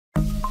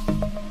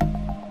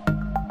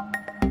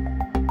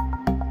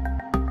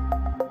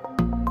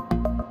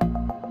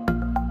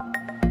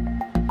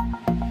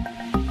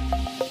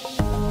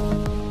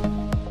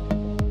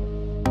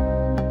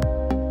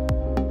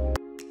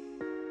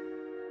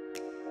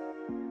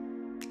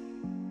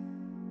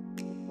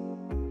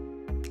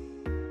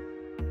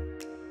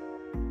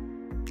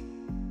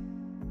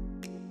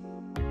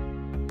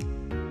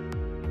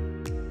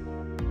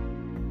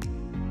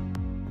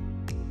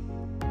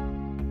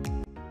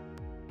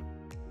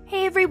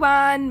Hey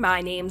everyone,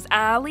 my name's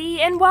Ali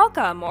and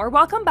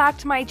welcome back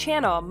to my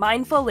channel,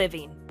 Mindful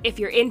Living. If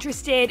you're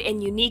interested in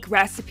unique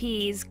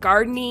recipes,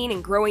 gardening,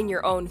 and growing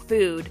your own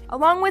food,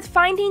 along with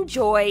finding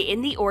joy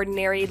in the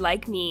ordinary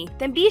like me,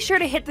 then be sure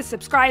to hit the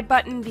subscribe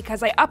button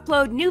because I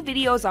upload new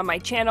videos on my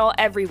channel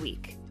every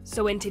week.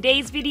 So in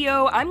today's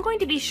video, I'm going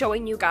to be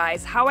showing you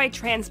guys how I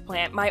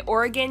transplant my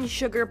Oregon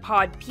sugar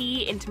pod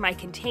pea into my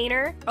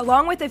container,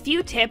 along with a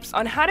few tips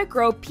on how to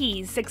grow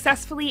peas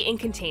successfully in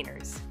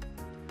containers.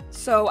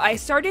 So I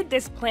started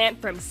this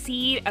plant from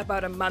seed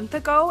about a month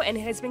ago and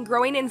it has been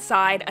growing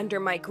inside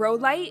under my grow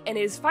light and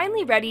is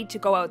finally ready to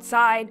go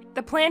outside.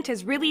 The plant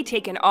has really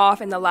taken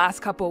off in the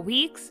last couple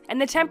weeks and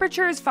the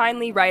temperature is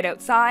finally right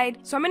outside,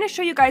 so I'm going to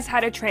show you guys how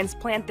to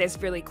transplant this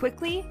really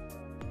quickly.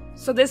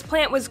 So this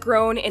plant was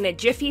grown in a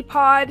Jiffy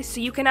pod,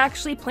 so you can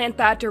actually plant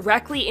that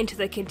directly into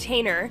the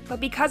container, but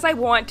because I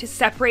want to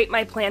separate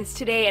my plants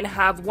today and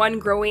have one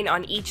growing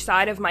on each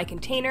side of my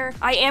container,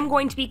 I am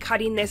going to be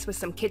cutting this with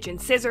some kitchen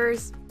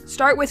scissors.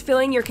 Start with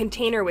filling your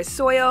container with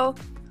soil.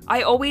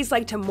 I always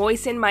like to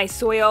moisten my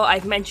soil.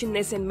 I've mentioned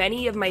this in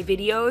many of my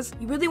videos.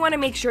 You really want to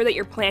make sure that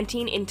you're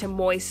planting into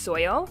moist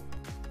soil.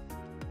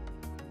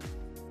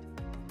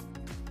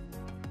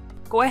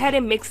 Go ahead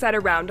and mix that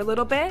around a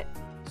little bit.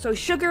 So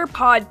sugar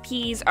pod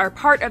peas are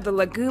part of the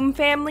legume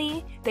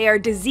family. They are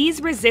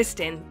disease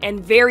resistant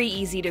and very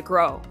easy to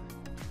grow.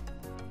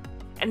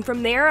 And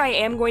from there, I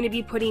am going to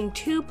be putting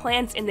 2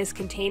 plants in this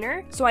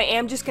container. So I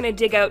am just going to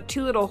dig out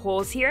 2 little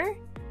holes here.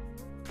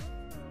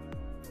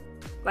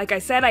 Like I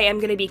said, I am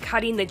going to be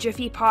cutting the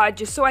Jiffy pod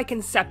just so I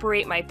can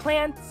separate my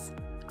plants.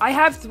 I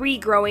have 3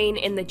 growing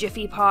in the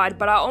Jiffy pod,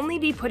 but I'll only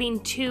be putting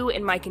 2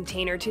 in my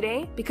container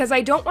today because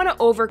I don't want to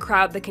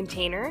overcrowd the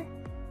container.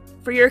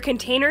 For your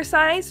container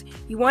size,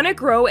 you want to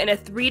grow in a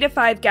 3 to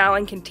 5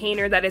 gallon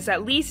container that is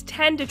at least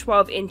 10 to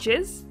 12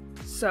 inches.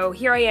 So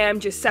here I am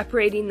just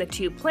separating the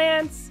 2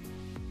 plants.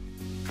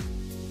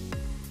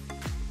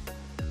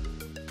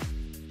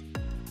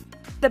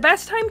 The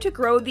best time to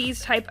grow these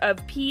type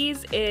of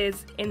peas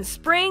is in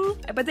spring,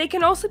 but they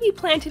can also be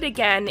planted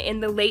again in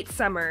the late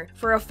summer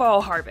for a fall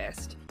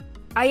harvest.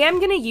 I am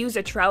going to use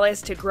a trellis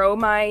to grow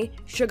my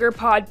sugar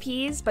pod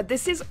peas, but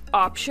this is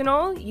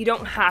optional. You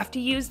don't have to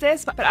use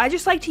this, but I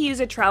just like to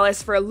use a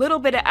trellis for a little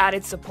bit of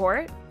added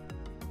support.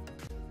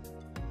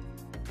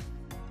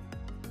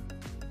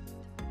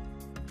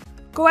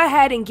 Go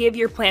ahead and give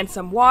your plant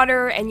some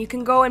water and you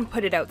can go and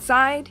put it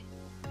outside.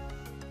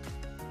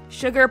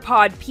 Sugar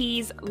pod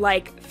peas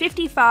like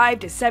 55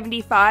 to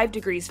 75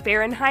 degrees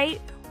Fahrenheit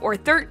or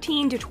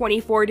 13 to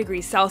 24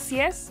 degrees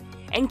Celsius,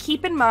 and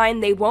keep in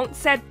mind they won't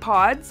set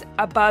pods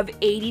above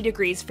 80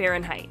 degrees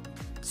Fahrenheit.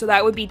 So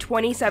that would be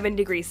 27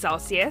 degrees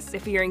Celsius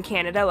if you're in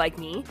Canada like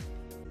me.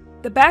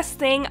 The best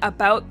thing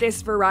about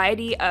this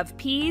variety of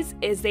peas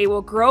is they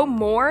will grow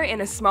more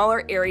in a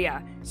smaller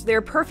area, so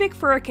they're perfect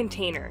for a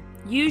container.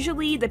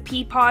 Usually the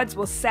pea pods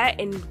will set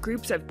in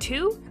groups of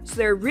 2, so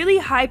they're really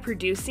high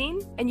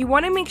producing, and you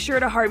want to make sure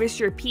to harvest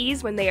your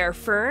peas when they are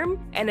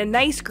firm and a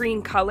nice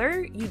green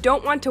color. You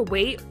don't want to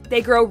wait.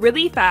 They grow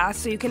really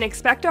fast, so you can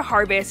expect a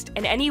harvest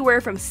in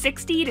anywhere from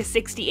 60 to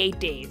 68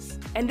 days.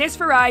 And this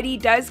variety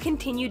does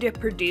continue to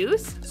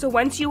produce, so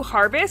once you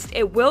harvest,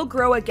 it will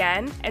grow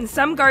again, and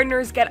some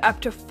gardeners get up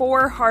to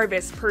 4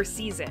 harvests per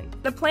season.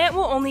 The plant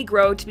will only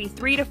grow to be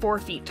 3 to 4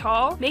 feet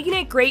tall, making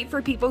it great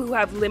for people who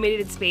have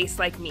limited space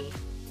like me.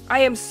 I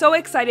am so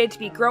excited to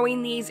be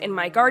growing these in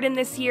my garden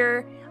this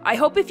year. I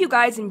hope if you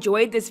guys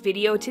enjoyed this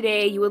video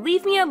today, you will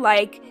leave me a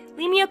like,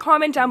 leave me a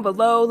comment down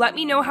below, let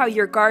me know how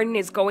your garden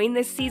is going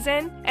this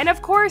season, and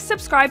of course,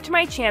 subscribe to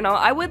my channel.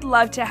 I would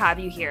love to have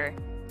you here.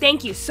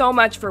 Thank you so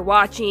much for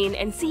watching,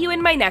 and see you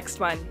in my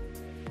next one.